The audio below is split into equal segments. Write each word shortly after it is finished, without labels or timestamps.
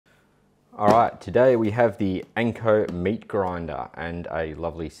All right, today we have the Anko meat grinder and a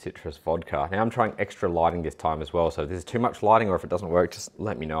lovely citrus vodka. Now I'm trying extra lighting this time as well, so if there's too much lighting or if it doesn't work, just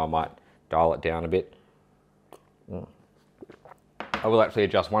let me know. I might dial it down a bit. I will actually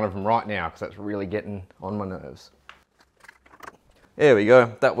adjust one of them right now because that's really getting on my nerves. There we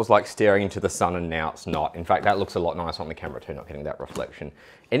go. That was like staring into the sun and now it's not. In fact, that looks a lot nicer on the camera too, not getting that reflection.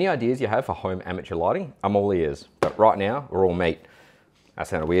 Any ideas you have for home amateur lighting? I'm all ears, but right now we're all meat. That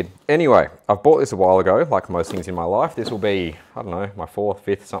sounded weird. Anyway, I've bought this a while ago, like most things in my life. This will be, I don't know, my fourth,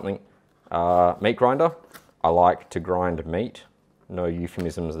 fifth something, meat grinder. I like to grind meat. No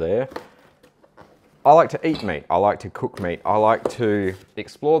euphemisms there. I like to eat meat. I like to cook meat. I like to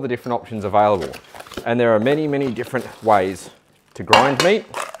explore the different options available. And there are many, many different ways to grind meat,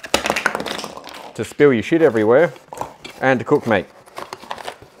 to spill your shit everywhere, and to cook meat.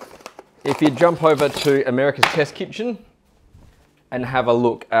 If you jump over to America's Test Kitchen, and have a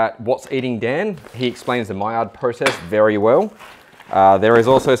look at What's Eating Dan. He explains the Maillard process very well. There is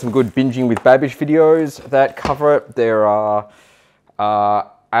also some good binging with Babish videos that cover it. There are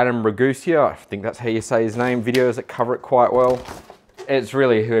Adam Ragusia, I think that's how you say his name, videos that cover it quite well. It's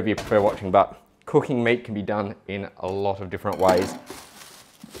really whoever you prefer watching, but cooking meat can be done in a lot of different ways.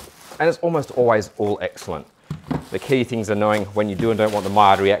 And it's almost always all excellent. The key things are knowing when you do and don't want the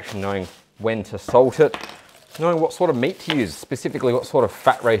Maillard reaction, knowing when to salt it, knowing what sort of meat to use, specifically what sort of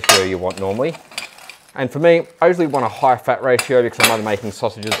fat ratio you want normally. And for me, I usually want a high fat ratio because I'm either making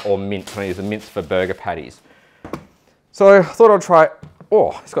sausages or mince, and I use the mince for burger patties. So I thought I'd try,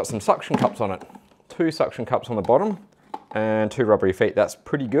 oh, it's got some suction cups on it. 2 suction cups on the bottom and 2 rubbery feet, that's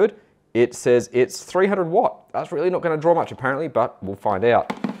pretty good. It says it's 300 watt. That's really not gonna draw much apparently, but we'll find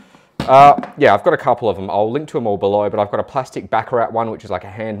out. Yeah, I've got a couple of them. I'll link to them all below, but I've got a plastic Baccarat one, which is like a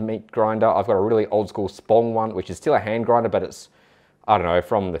hand meat grinder. I've got a really old school Spong one, which is still a hand grinder, but it's, I don't know,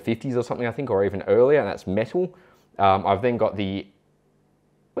 from the 50s or something, I think, or even earlier, and that's metal. I've then got the,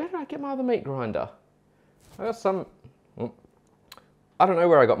 where did I get my other meat grinder? I got some, I don't know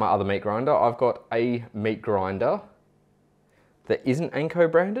where I got my other meat grinder. I've got a meat grinder that isn't Anko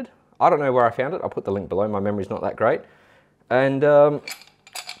branded. I don't know where I found it. I'll put the link below. My memory's not that great. And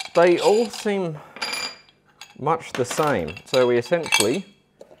they all seem much the same. So we essentially,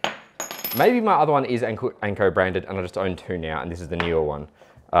 maybe my other one is Anko branded and I just own 2 now and this is the newer one.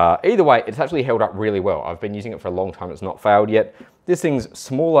 Either way, it's actually held up really well. I've been using it for a long time. It's not failed yet. This thing's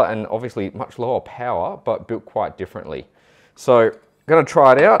smaller and obviously much lower power, but built quite differently. So I'm gonna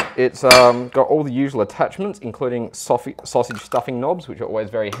try it out. It's got all the usual attachments, including sausage stuffing knobs, which are always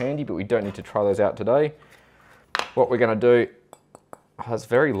very handy, but we don't need to try those out today. What we're gonna do, it's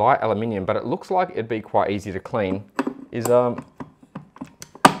very light aluminium, but it looks like it'd be quite easy to clean, is,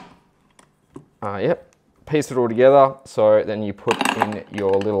 yep, piece it all together. So then you put in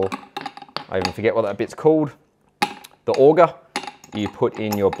your little, I even forget what that bit's called, the auger. You put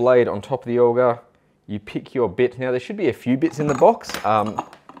in your blade on top of the auger. You pick your bit. Now there should be a few bits in the box. My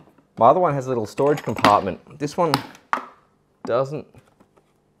other one has a little storage compartment. This one doesn't.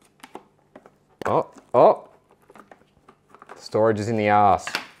 Oh. Storage is in the arse.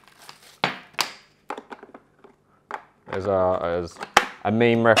 There's a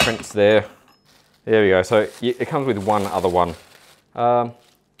meme reference there. There we go. So it comes with one other one. 3mm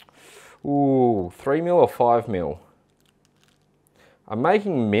or 5mm. I'm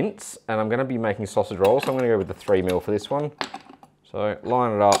making mince and I'm going to be making sausage rolls, so I'm going to go with the 3mm for this one. So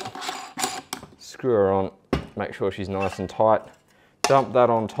line it up, screw her on, make sure she's nice and tight. Dump that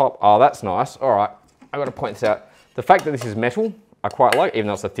on top. Oh, that's nice. All right, I've got to point this out. The fact that this is metal, I quite like, even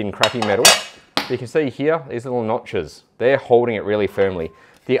though it's a thin, crappy metal. You can see here, these little notches, they're holding it really firmly.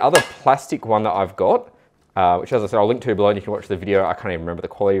 The other plastic one that I've got, which as I said, I'll link to below and you can watch the video, I can't even remember the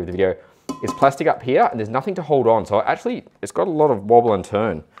quality of the video, is plastic up here and there's nothing to hold on. So actually, it's got a lot of wobble and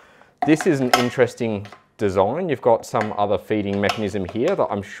turn. This is an interesting design. You've got some other feeding mechanism here that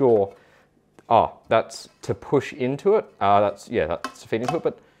I'm sure, that's to push into it. That's to feed into it,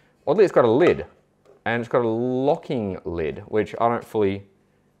 but oddly it's got a lid. And it's got a locking lid, which I don't fully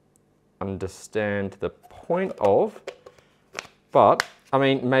understand the point of. But, I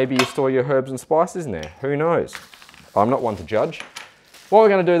mean, maybe you store your herbs and spices in there. Who knows? I'm not one to judge. What we're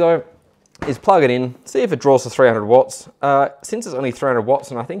going to do, though, is plug it in, see if it draws to 300 watts. Since it's only 300 watts,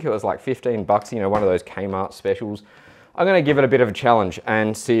 and I think it was like 15 bucks, you know, one of those Kmart specials, I'm going to give it a bit of a challenge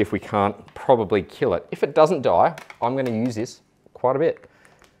and see if we can't probably kill it. If it doesn't die, I'm going to use this quite a bit.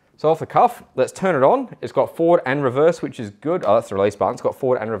 So off the cuff, let's turn it on. It's got forward and reverse, which is good. Oh, that's the release button. It's got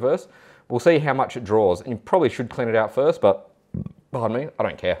forward and reverse. We'll see how much it draws. And you probably should clean it out first, but pardon me, I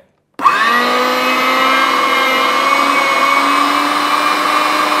don't care.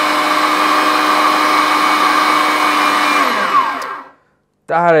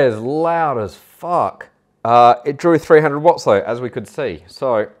 That is loud as fuck. It drew 300 watts though, as we could see.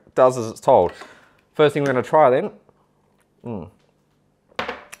 So it does as it's told. First thing we're going to try then.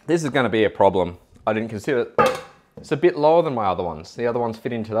 This is going to be a problem. I didn't consider it. It's a bit lower than my other ones. The other ones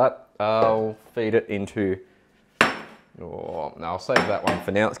fit into that. I'll feed it into... Oh, no, I'll save that one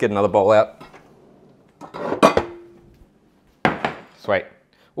for now. Let's get another bowl out. Sweet.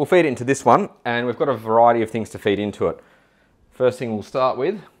 We'll feed it into this one, and we've got a variety of things to feed into it. First thing we'll start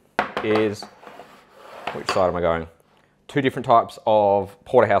with is... Which side am I going? 2 different types of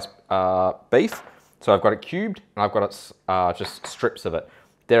porterhouse beef. So I've got it cubed, and I've got it just strips of it.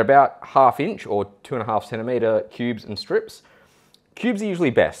 They're about 1/2 inch or 2.5 centimeter cubes and strips. Cubes are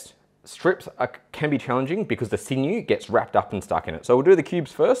usually best. Strips can be challenging because the sinew gets wrapped up and stuck in it. So we'll do the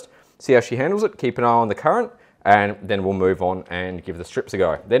cubes first, see how she handles it, keep an eye on the current, and then we'll move on and give the strips a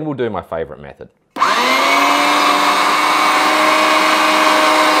go. Then we'll do my favorite method.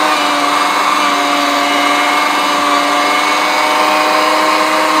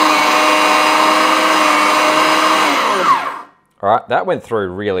 All right, that went through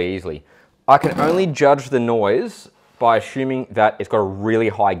really easily. I can only judge the noise by assuming that it's got a really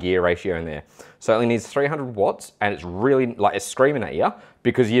high gear ratio in there. So it only needs 300 watts and it's really, like, it's screaming at you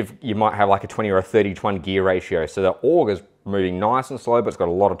because you might have like a 20 or a 30 to 1 gear ratio. So the auger's moving nice and slow, but it's got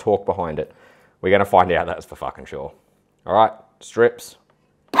a lot of torque behind it. We're gonna find out, that's for fucking sure. All right, strips.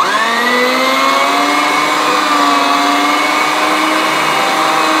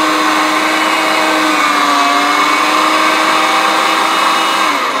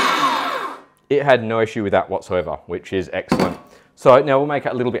 It had no issue with that whatsoever, which is excellent. So now we'll make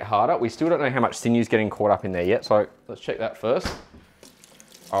it a little bit harder. We still don't know how much sinew's getting caught up in there yet, so let's check that first.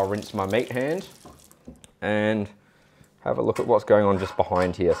 I'll rinse my meat hand and have a look at what's going on just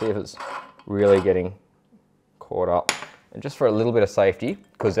behind here. See if it's really getting caught up. And just for a little bit of safety,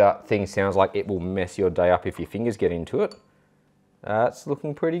 because that thing sounds like it will mess your day up if your fingers get into it. That's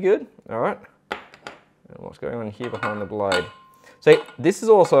looking pretty good. All right. And what's going on here behind the blade? So this is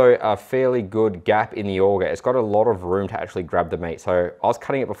also a fairly good gap in the auger. It's got a lot of room to actually grab the meat. So I was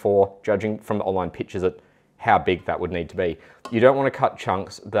cutting it before, judging from the online pictures at how big that would need to be. You don't want to cut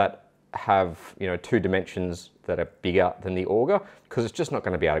chunks that have, you know, 2 dimensions that are bigger than the auger, because it's just not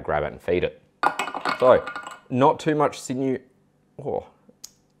going to be able to grab it and feed it. So not too much sinew. Oh,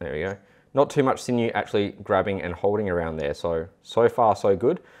 there we go. Not too much sinew actually grabbing and holding around there. So far so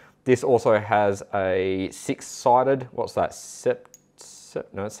good. This also has a 6-sided, what's that?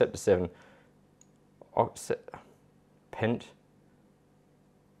 No, it's Septa 7. Pent.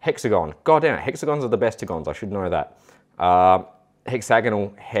 Hexagon. God damn it, hexagons are the best hexagons, I should know that.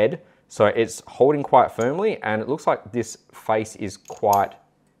 Hexagonal head, so it's holding quite firmly, and it looks like this face is quite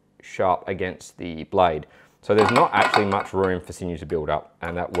sharp against the blade. So there's not actually much room for sinew to build up,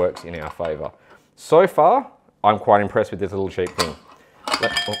 and that works in our favor. So far, I'm quite impressed with this little cheap thing.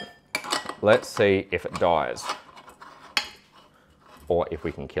 Let's see if it dies, or if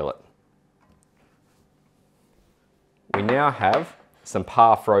we can kill it. We now have some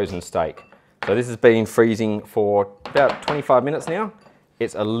par frozen steak. So this has been freezing for about 25 minutes now.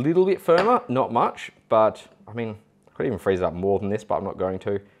 It's a little bit firmer, not much, but I mean, I could even freeze it up more than this, but I'm not going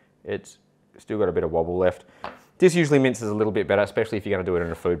to. It's still got a bit of wobble left. This usually minces a little bit better, especially if you're going to do it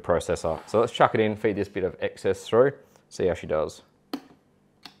in a food processor. So let's chuck it in, feed this bit of excess through, see how she does.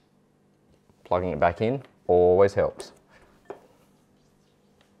 Plugging it back in always helps.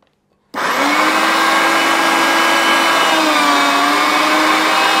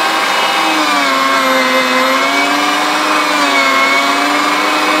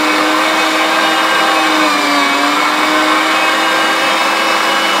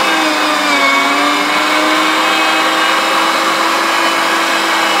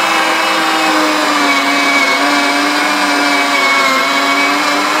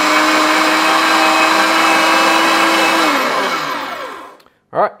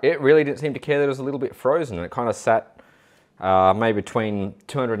 It really didn't seem to care that it was a little bit frozen. It kind of sat maybe between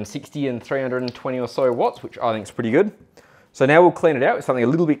 260 and 320 or so watts, which I think is pretty good. So now we'll clean it out with something a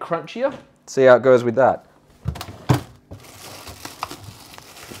little bit crunchier. See how it goes with that.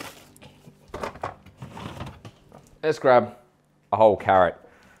 Let's grab a whole carrot.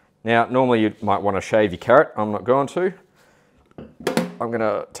 Now, normally you might want to shave your carrot. I'm not going to. I'm going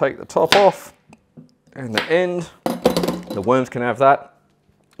to take the top off and the end. The worms can have that.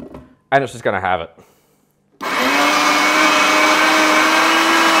 And it's just going to have it.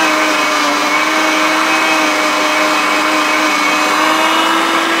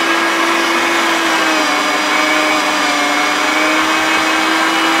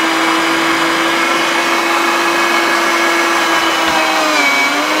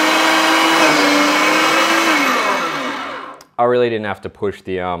 really didn't have to push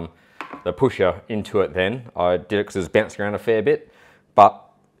the pusher into it then. I did it because it was bouncing around a fair bit, but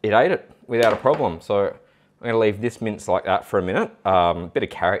it ate it without a problem. So I'm going to leave this mince like that for a minute. A bit of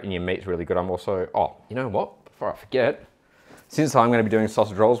carrot in your meat's really good. I'm also, oh, you know what? Before I forget, since I'm going to be doing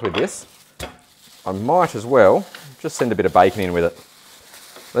sausage rolls with this, I might as well just send a bit of bacon in with it.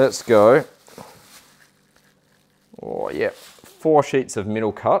 Let's go. Oh yeah, 4 sheets of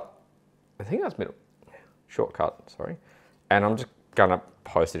middle cut. I think that's middle, short cut, sorry. And I'm just gonna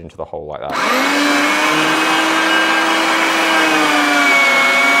post it into the hole like that.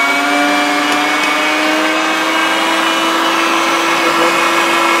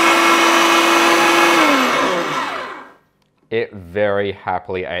 It very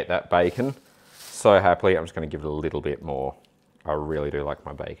happily ate that bacon. So happily, I'm just gonna give it a little bit more. I really do like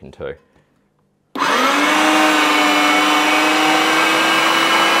my bacon too.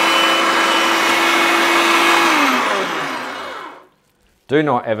 Do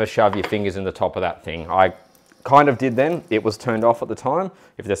not ever shove your fingers in the top of that thing. I kind of did then. It was turned off at the time.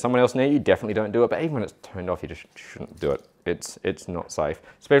 If there's someone else near you, definitely don't do it. But even when it's turned off, you just shouldn't do it. It's not safe,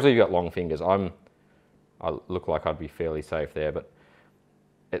 especially if you've got long fingers. I look like I'd be fairly safe there, but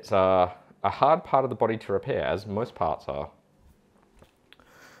it's a hard part of the body to repair, as most parts are.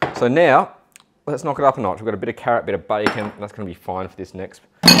 So now, let's knock it up a notch. We've got a bit of carrot, bit of bacon, and that's going to be fine for this next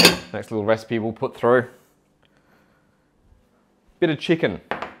little recipe we'll put through. Bit of chicken,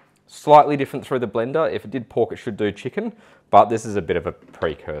 slightly different through the blender. If it did pork, it should do chicken, but this is a bit of a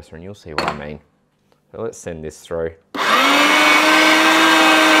precursor, and you'll see what I mean. So let's send this through.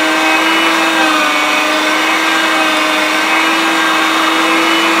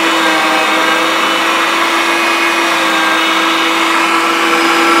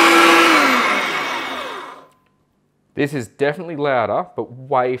 This is definitely louder, but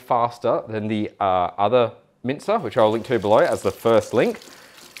way faster than the other mincer, which I'll link to below as the first link.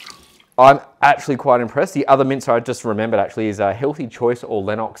 I'm actually quite impressed. The other mincer I just remembered actually is a Healthy Choice or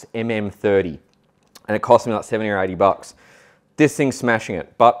Lennox MM30, and it cost me like 70 or 80 bucks. This thing's smashing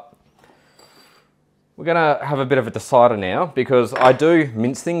it, but we're gonna have a bit of a decider now, because I do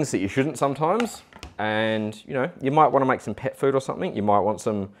mince things that you shouldn't sometimes, and you know, you might want to make some pet food or something. You might want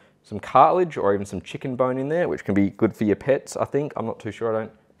some cartilage or even some chicken bone in there, which can be good for your pets, I think. I'm not too sure, I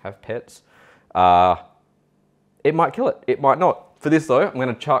don't have pets. It might kill it, it might not. For this though, I'm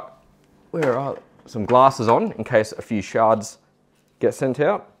gonna chuck some glasses on in case a few shards get sent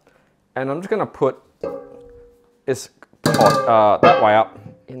out. And I'm just gonna put this pot that way up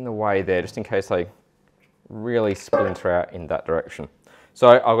in the way there, just in case they really splinter out in that direction. So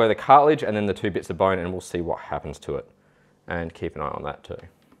I'll go the cartilage and then the 2 bits of bone, and we'll see what happens to it. And keep an eye on that too.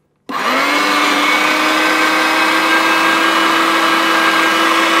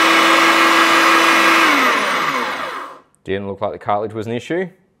 Didn't look like the cartilage was an issue.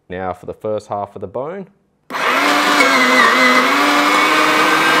 Now for the first half of the bone.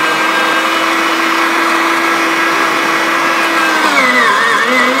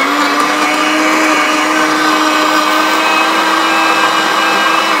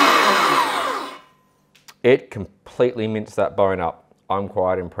 It completely minced that bone up. I'm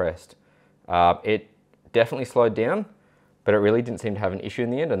quite impressed. It definitely slowed down, but it really didn't seem to have an issue in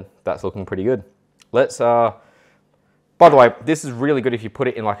the end, and that's looking pretty good. Let's, by the way, this is really good if you put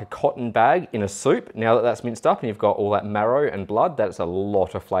it in like a cotton bag in a soup. Now that that's minced up and you've got all that marrow and blood, that's a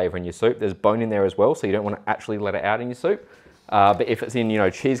lot of flavor in your soup. There's bone in there as well, so you don't want to actually let it out in your soup. But if it's in, you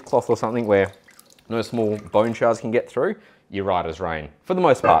know, cheesecloth or something where no small bone shards can get through, you're right as rain. For the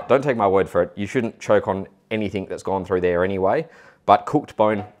most part, don't take my word for it. You shouldn't choke on anything that's gone through there anyway, but cooked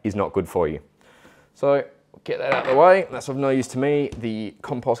bone is not good for you. So get that out of the way. That's of no use to me. The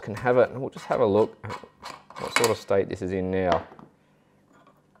compost can have it, and we'll just have a look at what sort of state this is in now.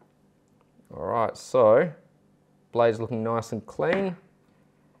 All right, so blade's looking nice and clean.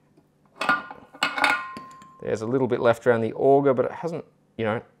 There's a little bit left around the auger, but it hasn't, you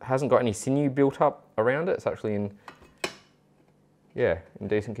know, hasn't got any sinew built up around it. It's actually in, yeah, in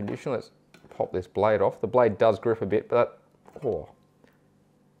decent condition. Let's pop this blade off. The blade does grip a bit, but that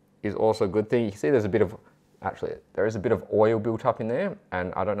is also a good thing. You can see there's a bit of, actually, there is a bit of oil built up in there,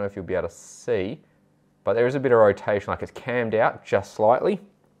 and I don't know if you'll be able to see, but there is a bit of rotation, like it's cammed out just slightly,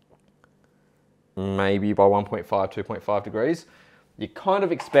 maybe by 1.5, 2.5 degrees. You kind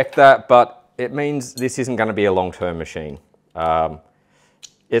of expect that, but it means this isn't going to be a long-term machine.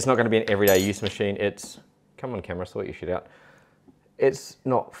 It's not going to be an everyday use machine. It's, come on camera, sort your shit out. It's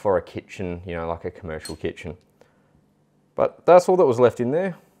not for a kitchen, you know, like a commercial kitchen. But that's all that was left in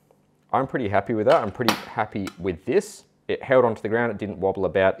there. I'm pretty happy with that. I'm pretty happy with this. It held onto the ground, it didn't wobble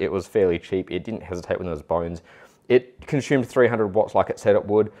about, it was fairly cheap, it didn't hesitate when there was bones. It consumed 300 watts like it said it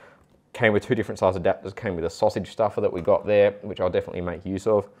would. Came with 2 different size adapters, came with a sausage stuffer that we got there, which I'll definitely make use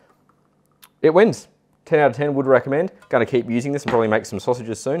of. It wins. 10 out of 10, would recommend. Gonna keep using this and probably make some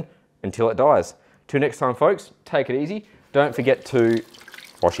sausages soon until it dies. Till next time, folks, take it easy. Don't forget to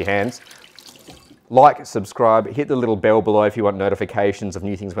wash your hands. Like, subscribe, hit the little bell below if you want notifications of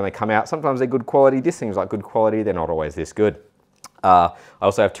new things when they come out. Sometimes they're good quality. This seems like good quality. They're not always this good. I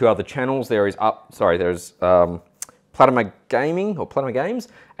also have 2 other channels. There's Platima Gaming, or Platima Games,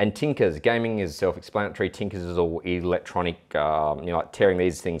 and Tinkers. Gaming is self-explanatory. Tinkers is all electronic, like tearing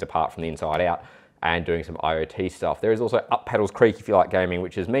these things apart from the inside out and doing some IoT stuff. There is also Up Paddles Creek if you like gaming,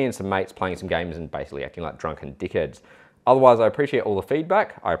 which is me and some mates playing some games and basically acting like drunken dickheads. Otherwise, I appreciate all the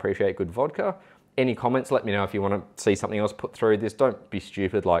feedback. I appreciate good vodka. Any comments, let me know if you want to see something else put through this. Don't be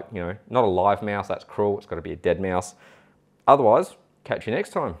stupid, like, not a live mouse, that's cruel. It's got to be a dead mouse. Otherwise, catch you next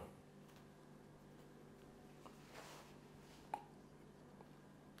time.